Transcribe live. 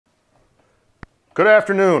Good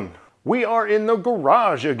afternoon. We are in the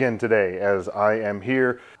garage again today, as I am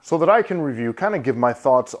here so that I can review, kind of give my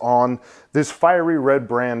thoughts on this FIERYRED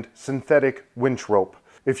brand synthetic winch rope.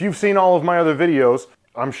 If you've seen all of my other videos,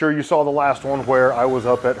 I'm sure you saw the last one where I was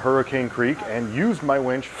up at Hurricane Creek and used my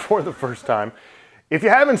winch for the first time. If you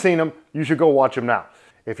haven't seen them, you should go watch them now.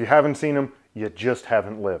 If you haven't seen them, you just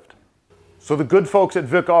haven't lived. So the good folks at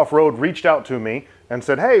Vic Off-Road reached out to me and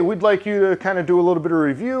said, hey, we'd like you to kind of do a little bit of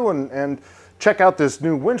review and check out this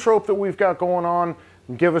new winch rope that we've got going on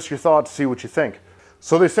and give us your thoughts, see what you think.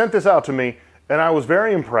 So they sent this out to me and I was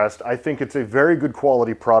very impressed. I think it's a very good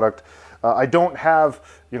quality product. I don't have,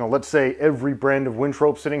 let's say every brand of winch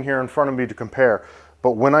rope sitting here in front of me to compare.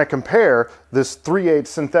 But when I compare this 3/8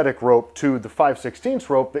 synthetic rope to the 5/16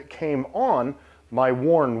 rope that came on my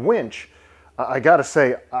worn winch, I gotta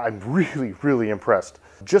say, I'm really, really impressed.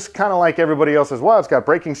 Just kind of like everybody else as well, it's got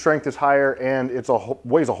braking strength is higher and it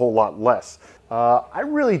weighs a whole lot less. I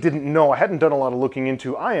really didn't know, I hadn't done a lot of looking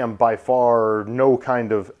into. I am by far no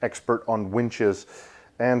kind of expert on winches.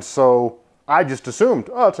 And so I just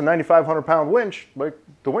assumed, oh, it's a 9,500 pound winch. Like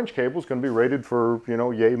the winch cable is gonna be rated for,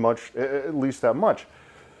 yay much, at least that much.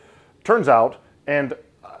 Turns out, and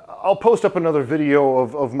I'll post up another video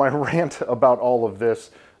of my rant about all of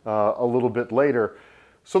this a little bit later.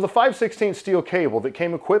 So the 5/16 steel cable that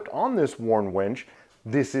came equipped on this worn winch,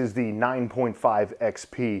 this is the 9.5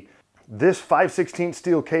 XP. This 5/16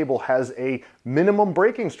 steel cable has a minimum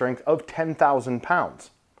braking strength of 10,000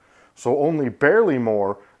 pounds. So only barely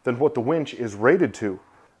more than what the winch is rated to.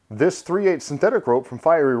 This 3/8 synthetic rope from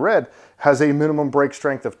FIERYRED has a minimum brake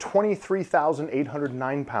strength of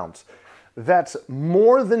 23,809 pounds. That's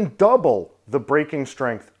more than double the braking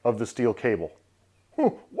strength of the steel cable.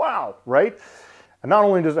 Wow, right? And not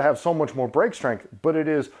only does it have so much more brake strength, but it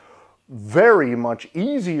is very much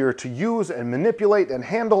easier to use and manipulate and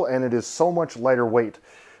handle, and it is so much lighter weight.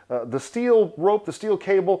 The steel rope, the steel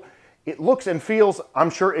cable, it looks and feels,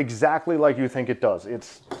 I'm sure, exactly like you think it does.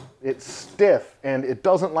 It's stiff, and it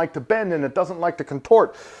doesn't like to bend, and it doesn't like to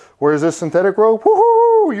contort. Whereas this synthetic rope,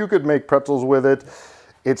 woohoo, you could make pretzels with it.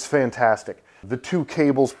 It's fantastic. The two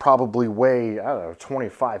cables probably weigh, I don't know,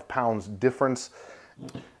 25 pounds difference.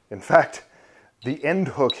 In fact, the end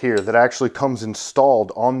hook here that actually comes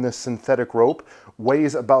installed on this synthetic rope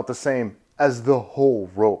weighs about the same as the whole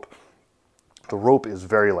rope. The rope is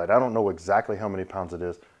very light. I don't know exactly how many pounds it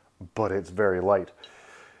is, but it's very light.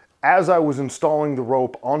 As I was installing the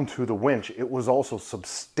rope onto the winch, it was also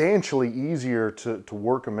substantially easier to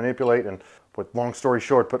work and manipulate. And with long story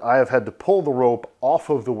short, but I have had to pull the rope off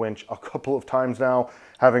of the winch a couple of times now,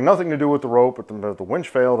 having nothing to do with the rope, but the winch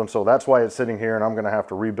failed, and so that's why it's sitting here, and I'm gonna have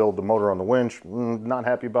to rebuild the motor on the winch. Not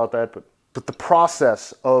happy about that, but the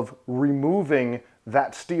process of removing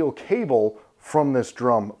that steel cable from this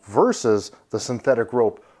drum versus the synthetic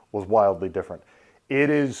rope was wildly different. It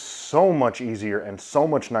is so much easier and so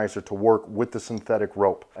much nicer to work with the synthetic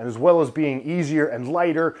rope. And as well as being easier and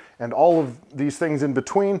lighter and all of these things in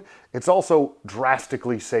between, it's also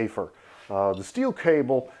drastically safer. The steel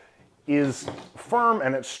cable is firm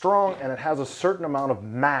and it's strong and it has a certain amount of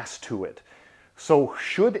mass to it. So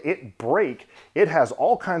should it break, it has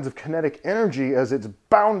all kinds of kinetic energy as it's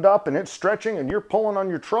bound up and it's stretching and you're pulling on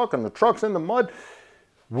your truck and the truck's in the mud.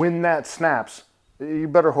 When that snaps, you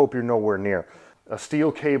better hope you're nowhere near. A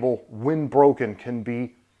steel cable, when broken, can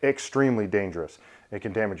be extremely dangerous. It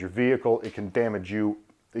can damage your vehicle, it can damage you,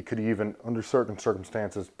 it could even, under certain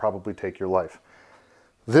circumstances, probably take your life.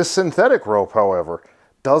 This synthetic rope, however,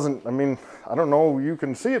 doesn't, I don't know, you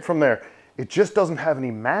can see it from there. It just doesn't have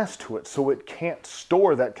any mass to it, so it can't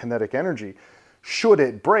store that kinetic energy. Should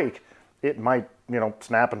it break, it might,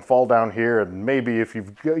 snap and fall down here, and maybe if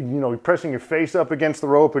you're pressing your face up against the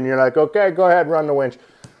rope and you're like, okay, go ahead, run the winch.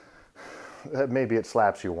 Maybe it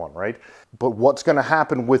slaps you one, right? But what's gonna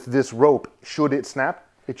happen with this rope, should it snap,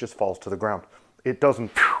 it just falls to the ground. It doesn't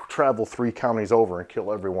travel 3 counties over and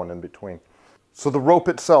kill everyone in between. So the rope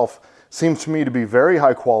itself seems to me to be very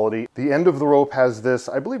high quality. The end of the rope has this,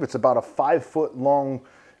 I believe it's about a 5-foot long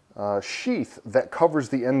sheath that covers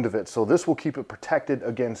the end of it. So this will keep it protected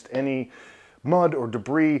against any mud or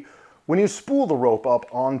debris. When you spool the rope up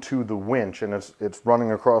onto the winch, and it's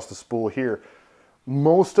running across the spool here,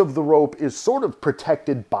 most of the rope is sort of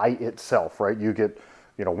protected by itself, right? You get,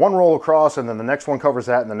 one roll across and then the next one covers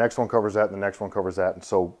that and the next one covers that and the next one covers that. And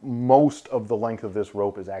so most of the length of this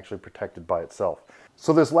rope is actually protected by itself.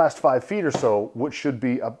 So this last 5 feet or so, which should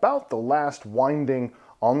be about the last winding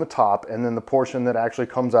on the top, and then the portion that actually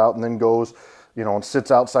comes out and then goes, and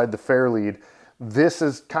sits outside the fairlead, This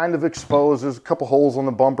is kind of exposed. There's a couple holes on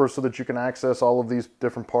the bumper so that you can access all of these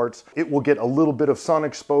different parts. It will get a little bit of sun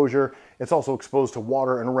exposure. It's also exposed to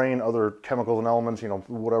water and rain, other chemicals and elements, you know,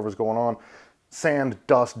 whatever's going on. Sand,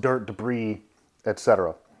 dust, dirt, debris,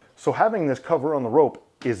 etc. So having this cover on the rope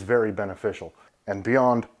is very beneficial. And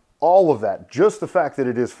beyond all of that, just the fact that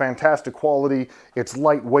it is fantastic quality, it's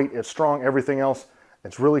lightweight, it's strong, everything else,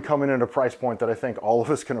 it's really coming at a price point that I think all of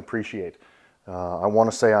us can appreciate. I want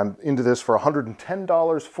to say I'm into this for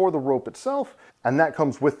 $110 for the rope itself, and that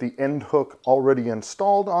comes with the end hook already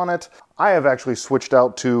installed on it. I have actually switched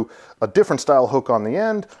out to a different style hook on the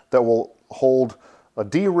end that will hold a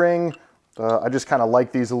D-ring. I just kind of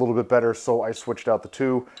like these a little bit better, so I switched out the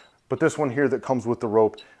two. But this one here that comes with the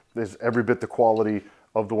rope is every bit the quality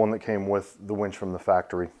of the one that came with the winch from the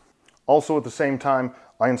factory. Also at the same time,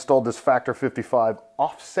 I installed this Factor 55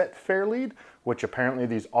 offset fairlead, which apparently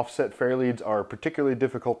these offset fairleads are particularly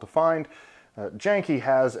difficult to find. Janky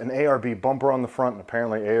has an ARB bumper on the front, and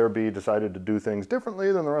apparently ARB decided to do things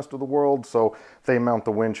differently than the rest of the world, so they mount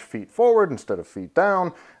the winch feet forward instead of feet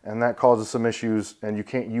down, and that causes some issues, and you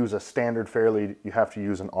can't use a standard fairlead, you have to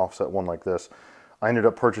use an offset one like this. I ended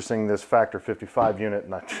up purchasing this Factor 55 unit,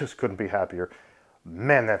 and I just couldn't be happier.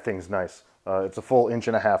 Man, that thing's nice. It's a full 1.5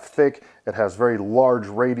 inches thick. It has very large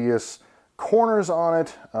radius corners on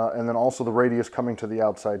it, and then also the radius coming to the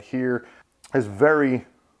outside here is very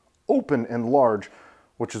open and large,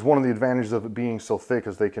 which is one of the advantages of it being so thick,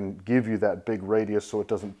 is they can give you that big radius so it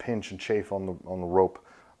doesn't pinch and chafe on the rope.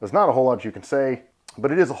 There's not a whole lot you can say,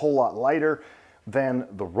 but it is a whole lot lighter than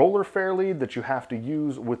the roller fairlead that you have to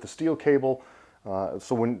use with the steel cable.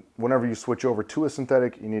 So whenever you switch over to a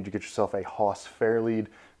synthetic, you need to get yourself a hawse fairlead,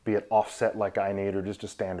 be it offset like I need or just a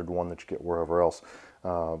standard one that you get wherever else.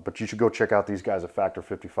 But you should go check out these guys at Factor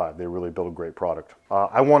 55. They really build a great product.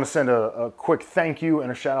 I want to send a quick thank you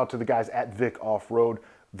and a shout out to the guys at Vic Off-Road.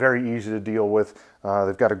 Very easy to deal with.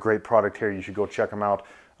 They've got a great product here. You should go check them out.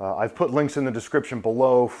 I've put links in the description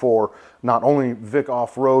below for not only Vic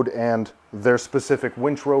Off-Road and their specific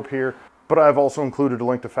winch rope here, but I've also included a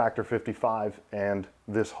link to Factor 55 and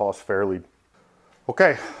this hawse fairlead.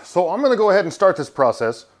 Okay, so I'm going to go ahead and start this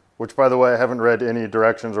process, which, by the way, I haven't read any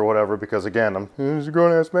directions or whatever, because again, I'm a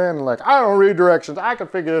grown-ass man and like, I don't read directions. I can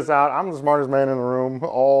figure this out. I'm the smartest man in the room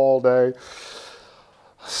all day.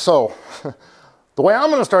 So the way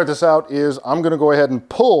I'm going to start this out is I'm going to go ahead and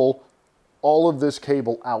pull all of this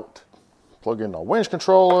cable out. Plug in the winch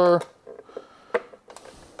controller.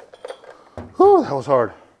 Whew, that was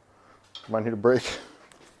hard. Might need a break.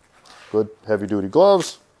 Good heavy-duty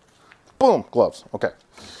gloves. Boom, gloves. Okay.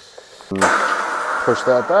 Push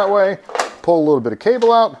that way. Pull a little bit of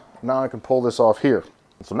cable out. Now I can pull this off here.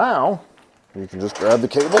 So now you can just grab the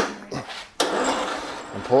cable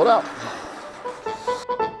and pull it out.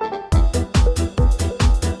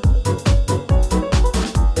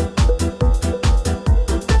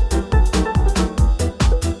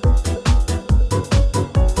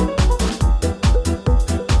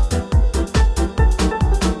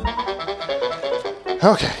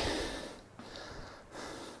 Okay.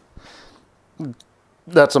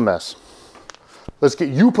 That's a mess. Let's get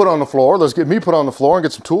you put on the floor. Let's get me put on the floor and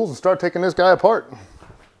get some tools and start taking this guy apart.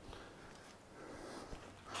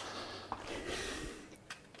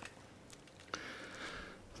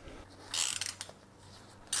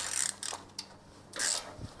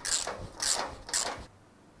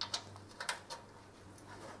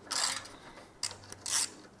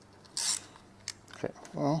 Okay,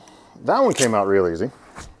 well, that one came out real easy.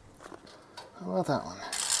 How about that one?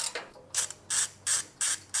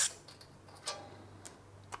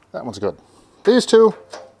 That one's good. These two,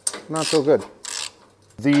 not so good.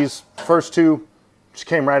 These first two just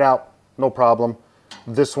came right out, no problem.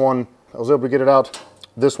 This one, I was able to get it out.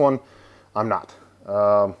 This one, I'm not.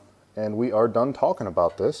 And we are done talking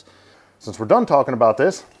about this. Since we're done talking about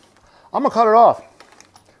this, I'm gonna cut it off.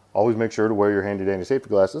 Always make sure to wear your handy dandy safety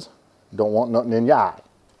glasses. Don't want nothing in your eye.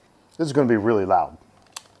 This is gonna be really loud.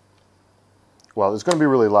 Well, it's gonna be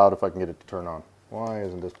really loud if I can get it to turn on. Why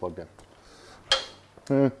isn't this plugged in?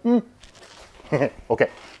 Okay,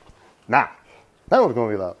 now that one's going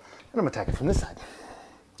to be loud. And I'm going to attack it from this side.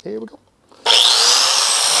 Here we go.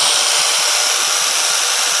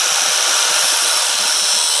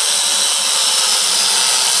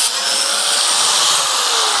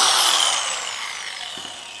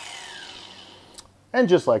 And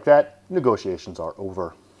just like that, negotiations are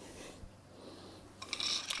over.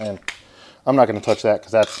 And I'm not going to touch that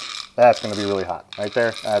because that's going to be really hot. Right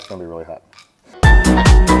there, that's going to be really hot.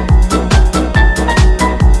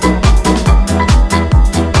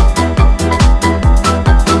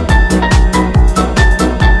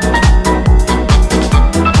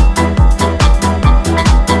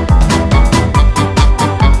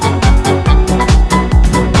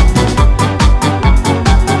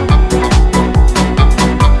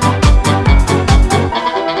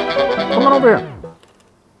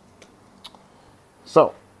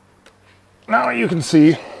 now you can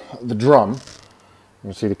see the drum. You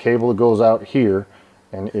can see the cable that goes out here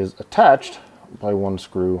and is attached by one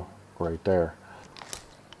screw right there.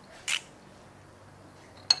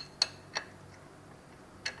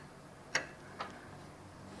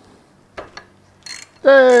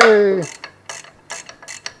 Yay!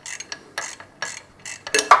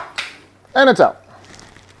 And it's out.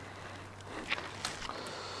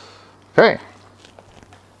 Okay.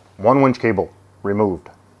 One winch cable removed.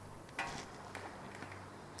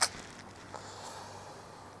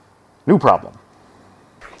 New problem.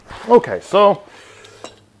 Okay, so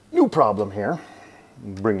new problem here.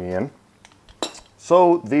 Bring you in.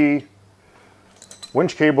 So the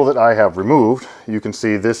winch cable that I have removed, you can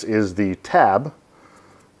see this is the tab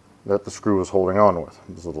that the screw is holding on with.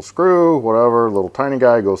 This little screw, whatever, little tiny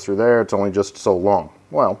guy goes through there. It's only just so long.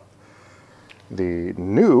 Well, the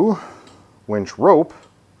new winch rope,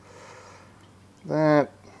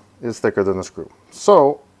 that is thicker than the screw.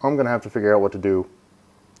 So I'm gonna have to figure out what to do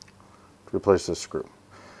to replace this screw.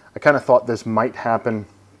 I kind of thought this might happen,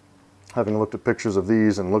 having looked at pictures of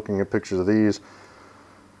these and looking at pictures of these,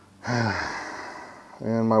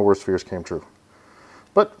 and my worst fears came true.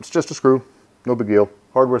 But it's just a screw, no big deal.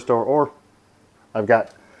 Hardware store, or I've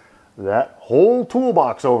got that whole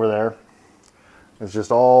toolbox over there. It's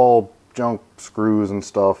just all junk screws and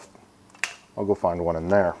stuff. I'll go find one in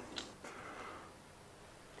there.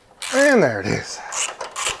 And there it is.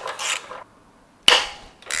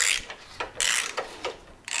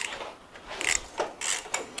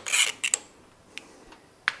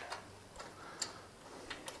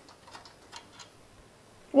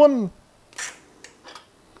 One,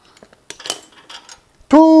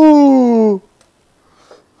 two,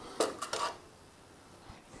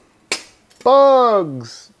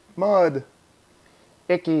 bugs, mud,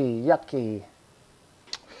 icky, yucky.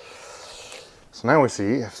 So now we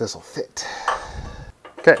see if this will fit.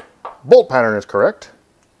 Okay, bolt pattern is correct.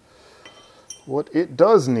 What it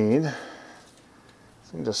does need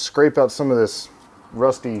is to scrape out some of this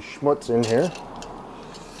rusty schmutz in here.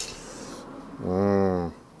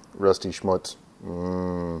 Rusty schmutz.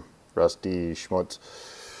 Rusty schmutz.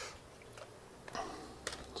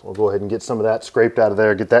 So we'll go ahead and get some of that scraped out of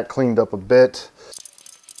there, get that cleaned up a bit.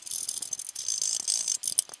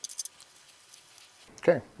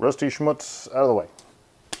 Okay, rusty schmutz out of the way.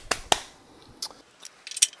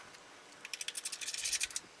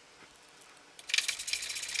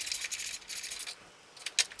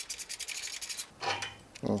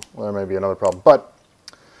 Well, there may be another problem, but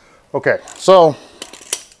okay, so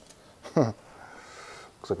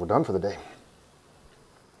looks like we're done for the day.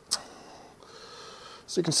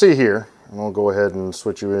 So you can see here, and I'll go ahead and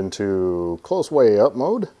switch you into close way up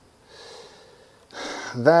mode,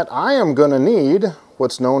 that I am going to need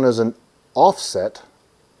what's known as an offset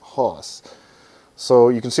hawse. So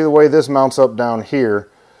you can see the way this mounts up down here.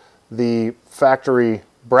 The factory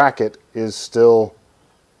bracket is still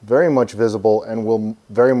very much visible and will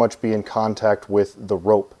very much be in contact with the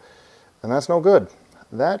rope. And that's no good.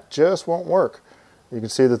 That just won't work. You can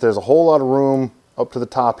see that there's a whole lot of room up to the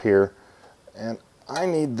top here, and I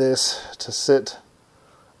need this to sit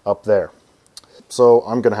up there. So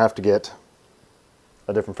I'm going to have to get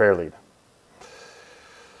a different fairlead.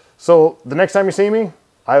 So the next time you see me,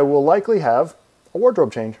 I will likely have a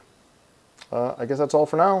wardrobe change. I guess that's all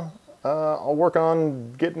for now. I'll work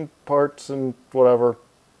on getting parts and whatever.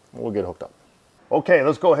 We'll get hooked up. Okay,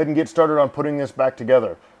 let's go ahead and get started on putting this back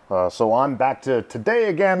together. So I'm back to today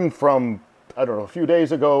again from, I don't know, a few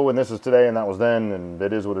days ago, and this is today and that was then, and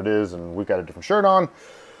it is what it is, and we've got a different shirt on,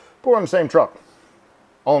 but we're on the same truck.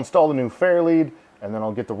 I'll install the new fairlead, and then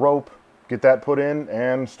I'll get the rope, get that put in,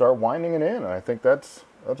 and start winding it in. And I think that's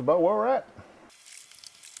about where we're at.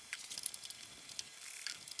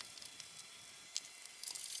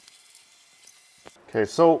 Okay,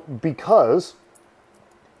 so because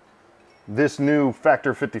this new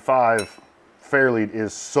Factor 55 fairlead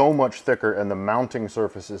is so much thicker and the mounting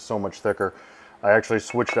surface is so much thicker, I actually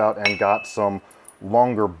switched out and got some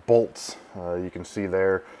longer bolts. You can see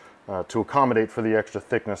there to accommodate for the extra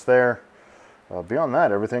thickness there. Beyond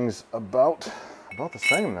that, everything's about the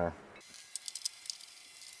same there.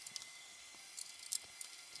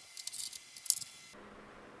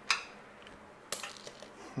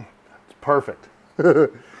 It's perfect.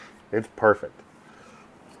 It's perfect.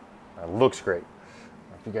 It looks great.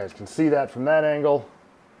 If you guys can see that from that angle,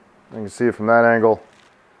 you can see it from that angle.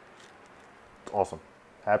 It's awesome.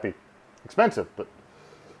 Happy. Expensive, but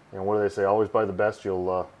you know, what do they say? Always buy the best.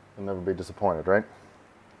 You'll never be disappointed, right?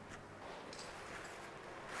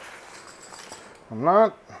 I'm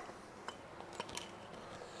not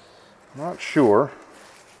sure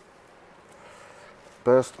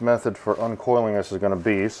best method for uncoiling this is going to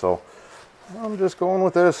be, so I'm just going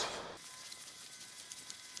with this.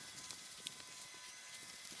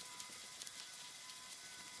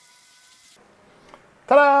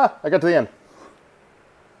 Ta-da! I got to the end.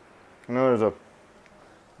 And then there's a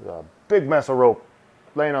big mess of rope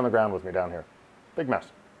laying on the ground with me down here. Big mess.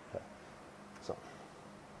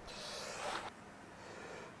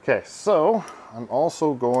 Okay, so I'm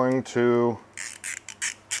also going to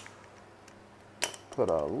put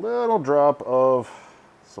a little drop of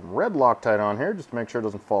some red Loctite on here just to make sure it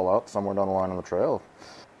doesn't fall out somewhere down the line on the trail.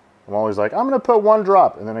 I'm always like, I'm going to put 1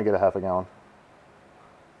 drop, and then I get a half a gallon.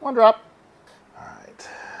 1 drop. All right.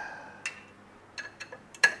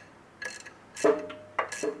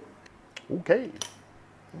 Okay,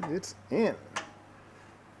 it's in.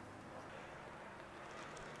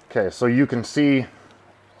 Okay, so you can see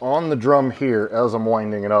on the drum here as I'm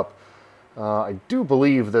winding it up, I do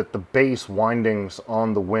believe that the base windings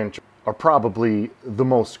on the winch are probably the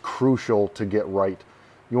most crucial to get right.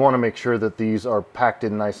 You want to make sure that these are packed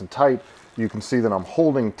in nice and tight. You can see that I'm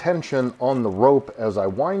holding tension on the rope as I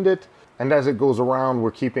wind it, and as it goes around, we're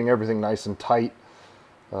keeping everything nice and tight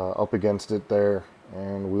up against it there,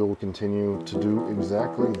 and we'll continue to do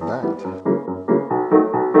exactly that.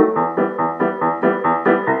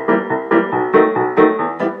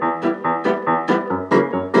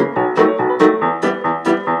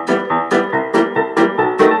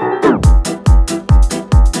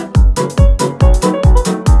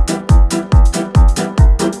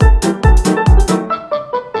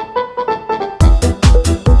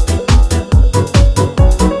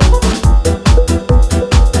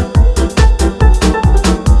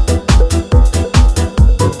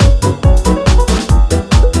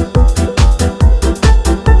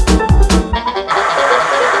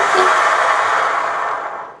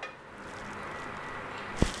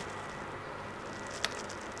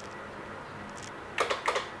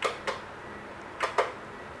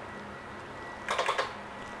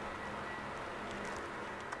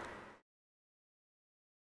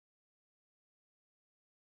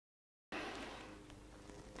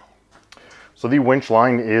 So the winch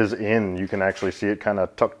line is in. You can actually see it kind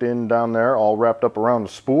of tucked in down there, all wrapped up around the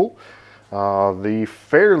spool. The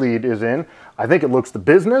fairlead is in. I think it looks the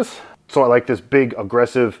business. So I like this big,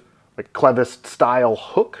 aggressive, like clevis style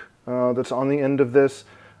hook that's on the end of this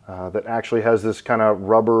that actually has this kind of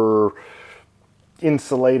rubber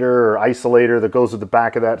insulator or isolator that goes at the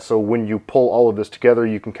back of that. So when you pull all of this together,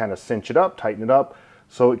 you can kind of cinch it up, tighten it up.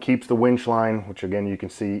 So it keeps the winch line, which again, you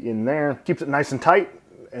can see in there, keeps it nice and tight.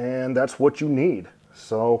 And that's what you need.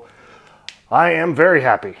 So I am very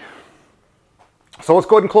happy. So let's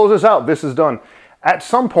go ahead and close this out. This is done. At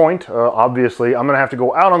some point, obviously, I'm going to have to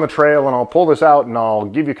go out on the trail and I'll pull this out and I'll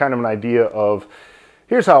give you kind of an idea of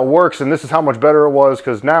here's how it works and this is how much better it was,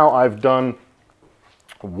 because now I've done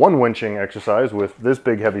 1 winching exercise with this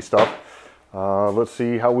big heavy stuff. Let's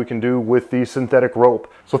see how we can do with the synthetic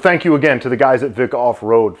rope. So thank you again to the guys at Vic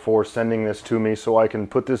Off-Road for sending this to me so I can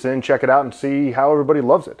put this in, check it out, and see how everybody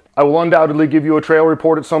loves it. I will undoubtedly give you a trail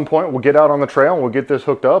report at some point. We'll get out on the trail and we'll get this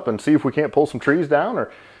hooked up and see if we can't pull some trees down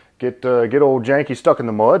or get old Janky stuck in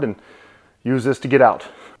the mud and use this to get out.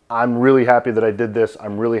 I'm really happy that I did this.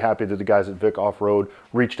 I'm really happy that the guys at Vic Off-Road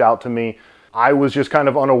reached out to me. I was just kind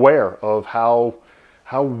of unaware of how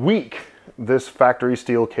weak this factory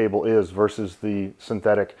steel cable is versus the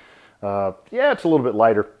synthetic. Yeah, it's a little bit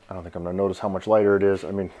lighter. I don't think I'm gonna notice how much lighter it is.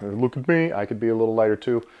 I mean, look at me, I could be a little lighter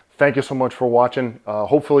too. Thank you so much for watching.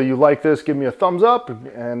 Hopefully you like this. Give me a thumbs up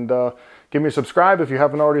and give me a subscribe if you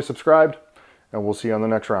haven't already subscribed, and we'll see you on the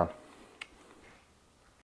next round.